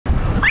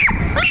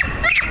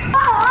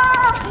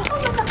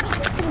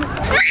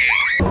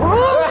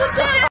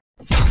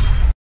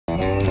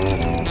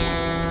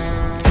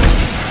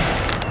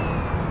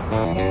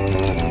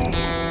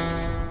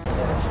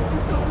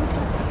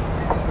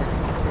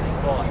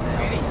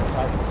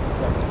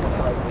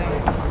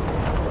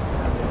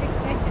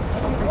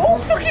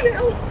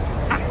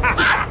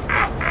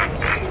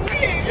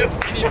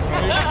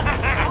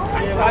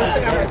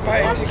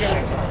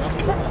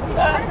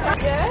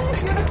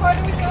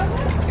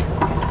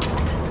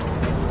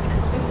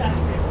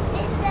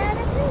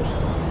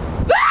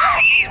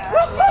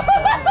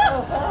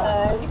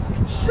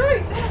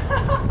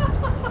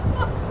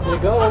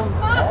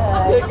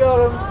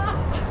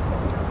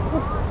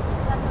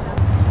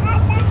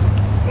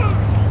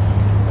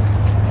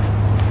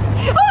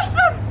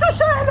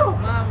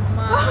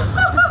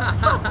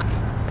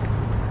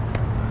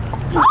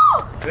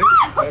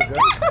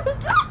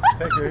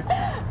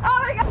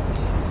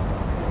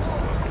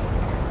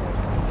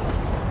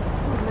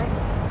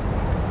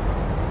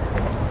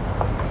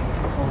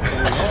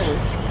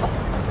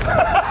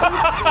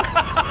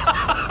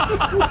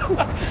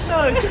No,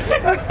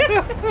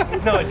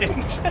 I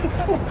didn't.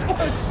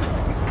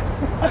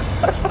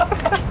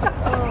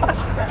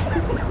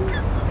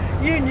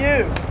 You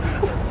knew.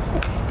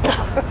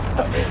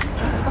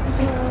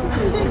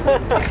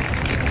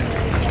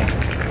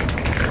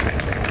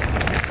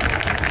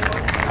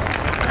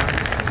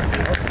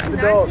 The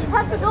dog.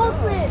 Put the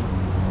dogs in.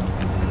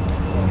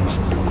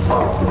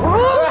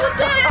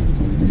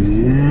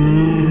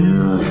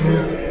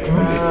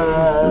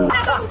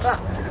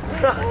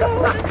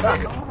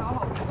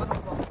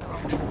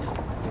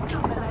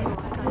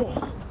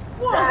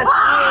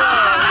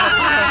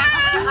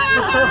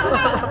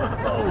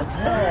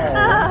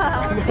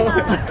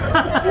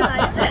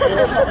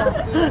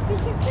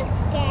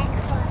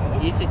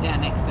 You sit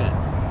down next to it.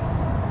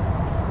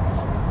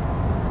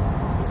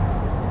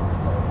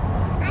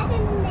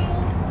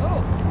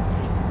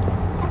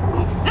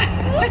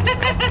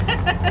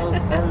 Oh,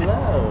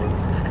 hello.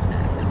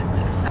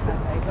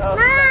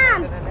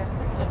 Mom!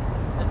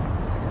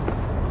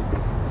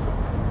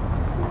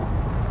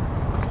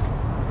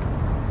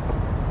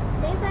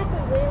 Seems like a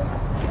real...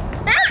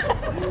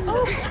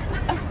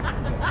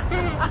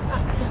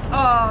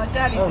 Oh,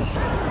 Daddy. Oh.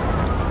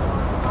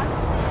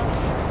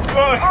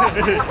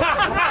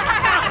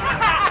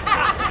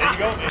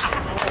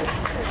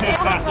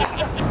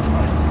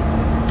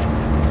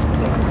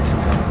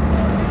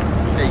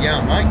 There you go,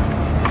 man.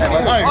 There you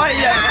go, mate. Oh,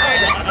 yeah.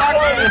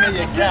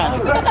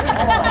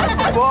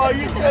 Boy,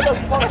 you scared the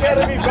fuck out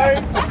of me,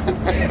 babe.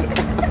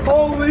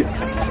 Holy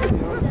shit.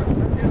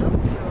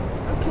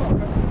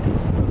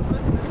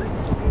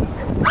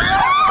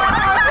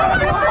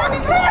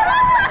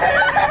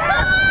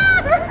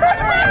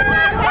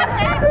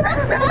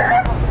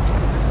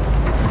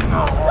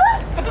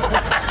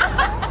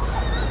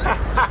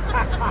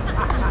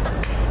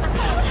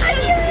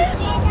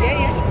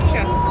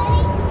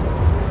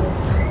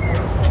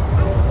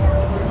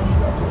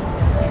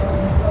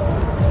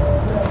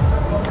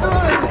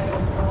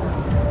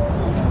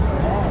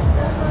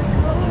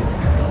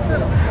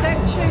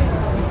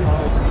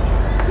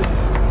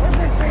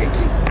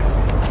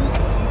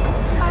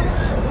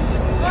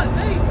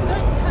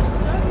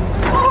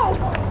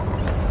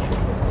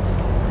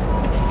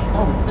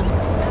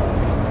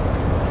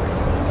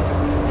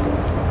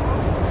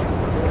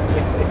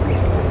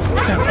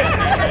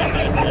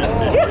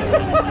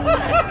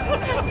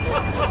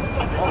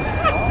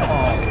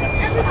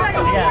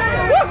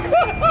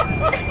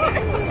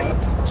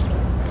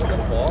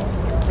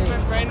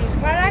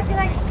 Why do I feel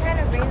like it's kind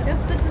of real?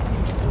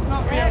 It's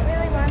not real. I don't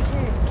really want to.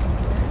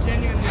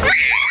 Genuinely.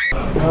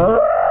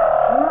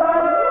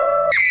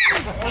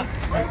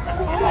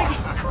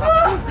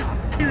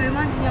 왜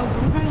만지냐고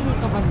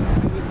동상이니까 만져.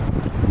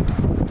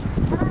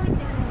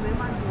 왜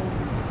만져?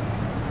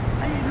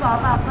 아니 이리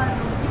와봐 아빠 좀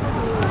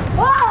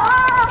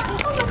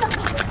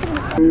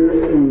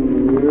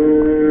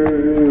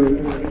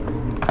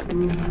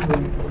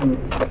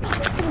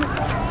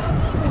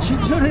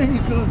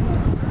진짜라니까.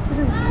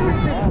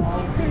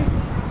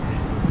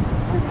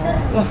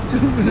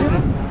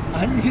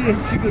 아니래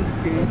지금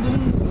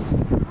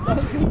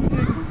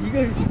이게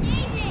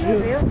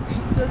네가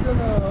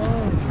진짜잖아.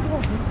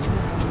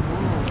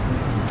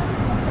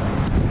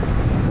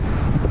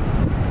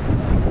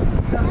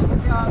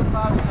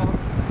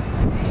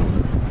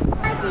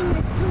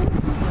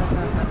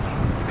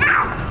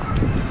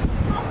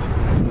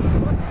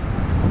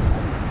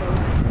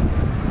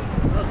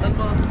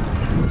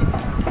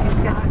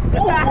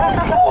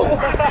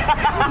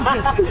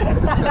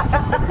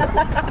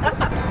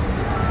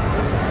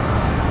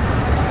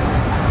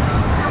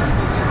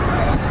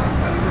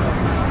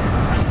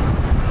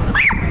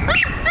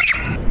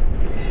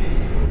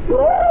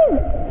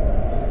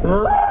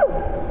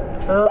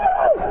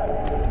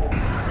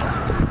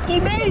 He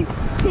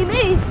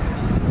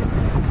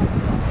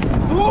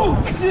Oh,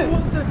 shit!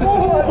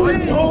 Oh,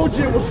 I told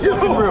you it was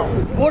real.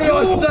 What did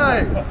I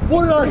say?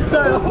 What did I say?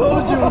 I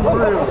told you it was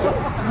real.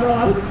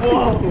 No,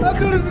 whoa. How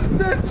good is this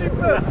statue,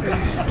 man?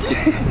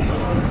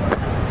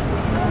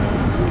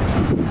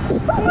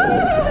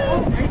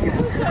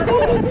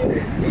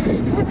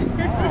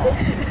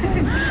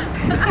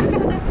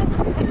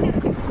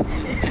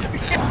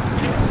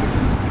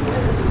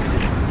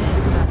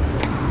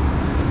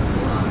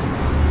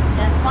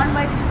 That's one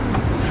way.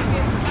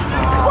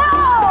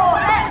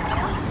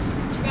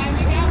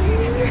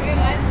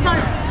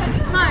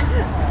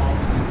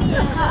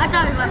 I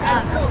thought it was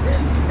up.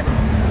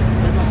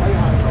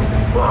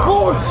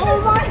 Oh,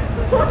 my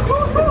God,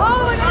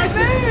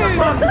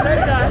 Say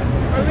that. I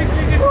think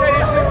you can say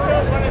it's just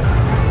not one of...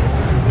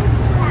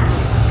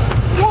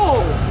 Whoa!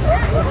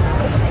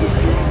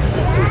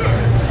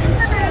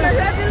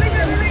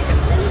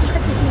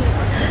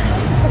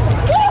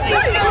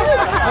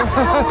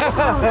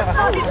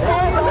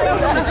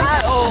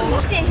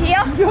 Sit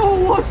here. Yo,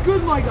 what's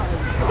good, my guy?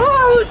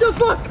 Oh, what the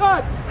fuck,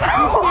 cut?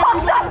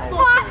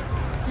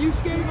 You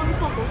scared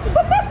motherfucker.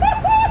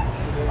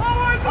 Oh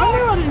my God! I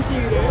knew I didn't see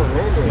you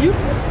there. You...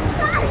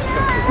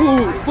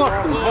 Ooh, fuck!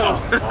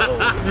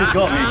 You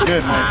got me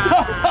good, man.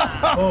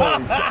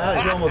 Holy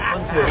shit, you almost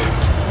punched it.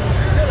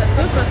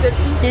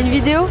 Il y a une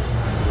vidéo?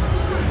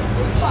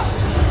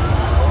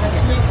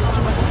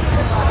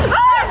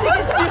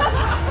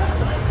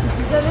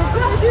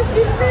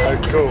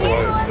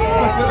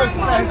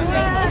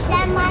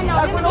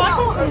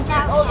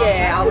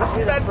 Yeah, I was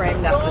with a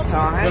friend at the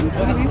time.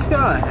 Look at this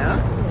guy, huh?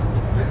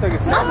 Looks like a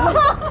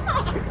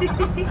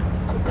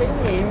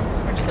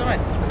Which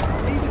side?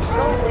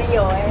 So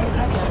real, eh?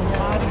 So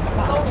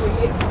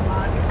real.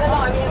 No,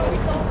 I mean,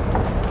 it's so...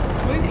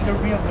 It's a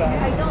real guy.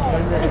 I know.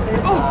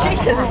 Oh,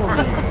 Jesus!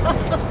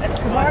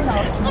 Tomorrow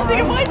now. I'm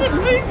thinking, why is it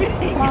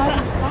moving?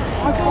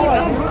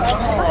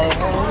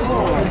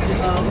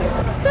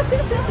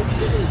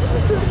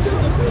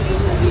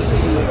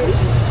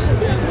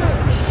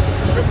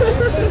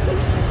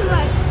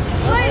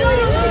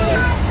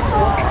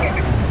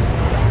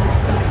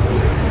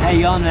 How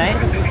you going, mate?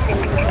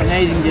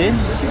 Amazing, dude.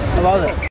 I love it.